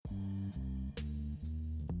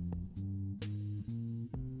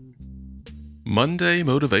Monday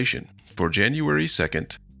Motivation for January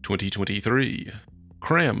 2nd, 2023.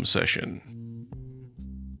 Cram Session.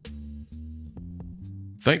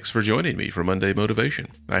 Thanks for joining me for Monday Motivation.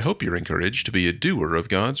 I hope you're encouraged to be a doer of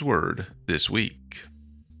God's Word this week.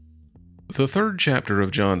 The third chapter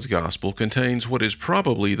of John's Gospel contains what is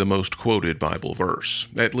probably the most quoted Bible verse,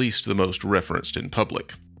 at least the most referenced in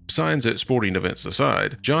public. Signs at sporting events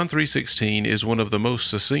aside, John 3:16 is one of the most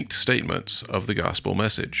succinct statements of the gospel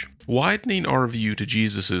message. Widening our view to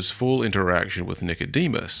Jesus' full interaction with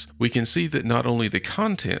Nicodemus, we can see that not only the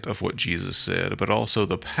content of what Jesus said, but also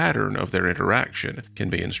the pattern of their interaction can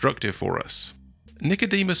be instructive for us.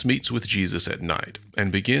 Nicodemus meets with Jesus at night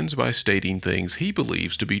and begins by stating things he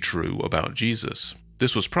believes to be true about Jesus.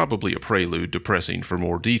 This was probably a prelude to pressing for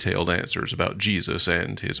more detailed answers about Jesus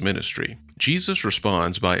and his ministry. Jesus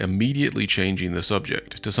responds by immediately changing the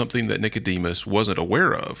subject to something that Nicodemus wasn't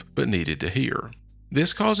aware of, but needed to hear.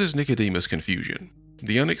 This causes Nicodemus confusion.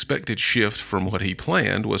 The unexpected shift from what he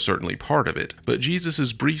planned was certainly part of it, but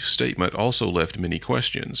Jesus' brief statement also left many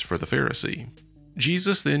questions for the Pharisee.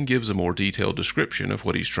 Jesus then gives a more detailed description of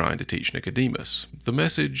what he's trying to teach Nicodemus. The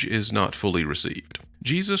message is not fully received.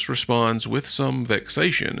 Jesus responds with some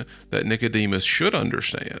vexation that Nicodemus should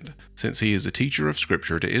understand, since he is a teacher of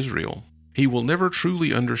Scripture to Israel. He will never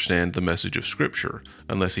truly understand the message of Scripture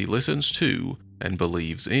unless he listens to and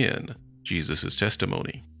believes in Jesus'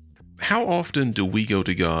 testimony. How often do we go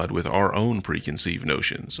to God with our own preconceived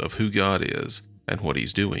notions of who God is and what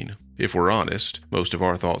he's doing? If we're honest, most of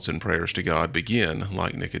our thoughts and prayers to God begin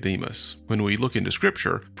like Nicodemus. When we look into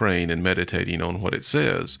Scripture, praying and meditating on what it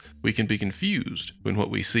says, we can be confused when what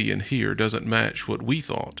we see and hear doesn't match what we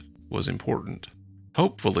thought was important.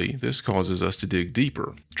 Hopefully, this causes us to dig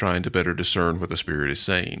deeper, trying to better discern what the Spirit is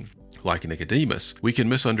saying. Like Nicodemus, we can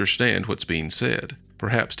misunderstand what's being said,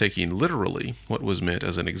 perhaps taking literally what was meant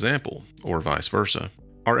as an example, or vice versa.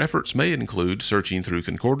 Our efforts may include searching through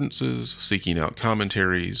concordances, seeking out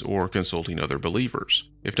commentaries, or consulting other believers.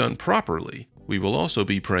 If done properly, we will also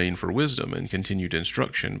be praying for wisdom and continued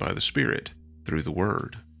instruction by the Spirit through the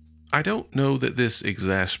Word. I don't know that this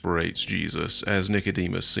exasperates Jesus as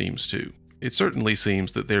Nicodemus seems to. It certainly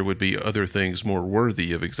seems that there would be other things more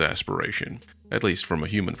worthy of exasperation, at least from a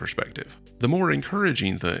human perspective. The more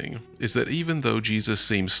encouraging thing is that even though Jesus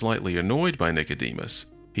seems slightly annoyed by Nicodemus,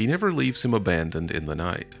 he never leaves him abandoned in the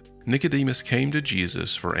night. Nicodemus came to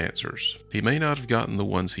Jesus for answers. He may not have gotten the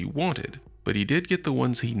ones he wanted, but he did get the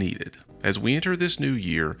ones he needed. As we enter this new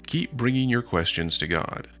year, keep bringing your questions to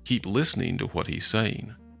God. Keep listening to what he's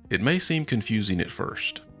saying. It may seem confusing at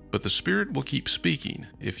first, but the Spirit will keep speaking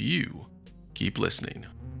if you keep listening.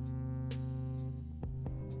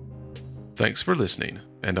 Thanks for listening,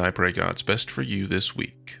 and I pray God's best for you this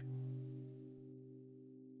week.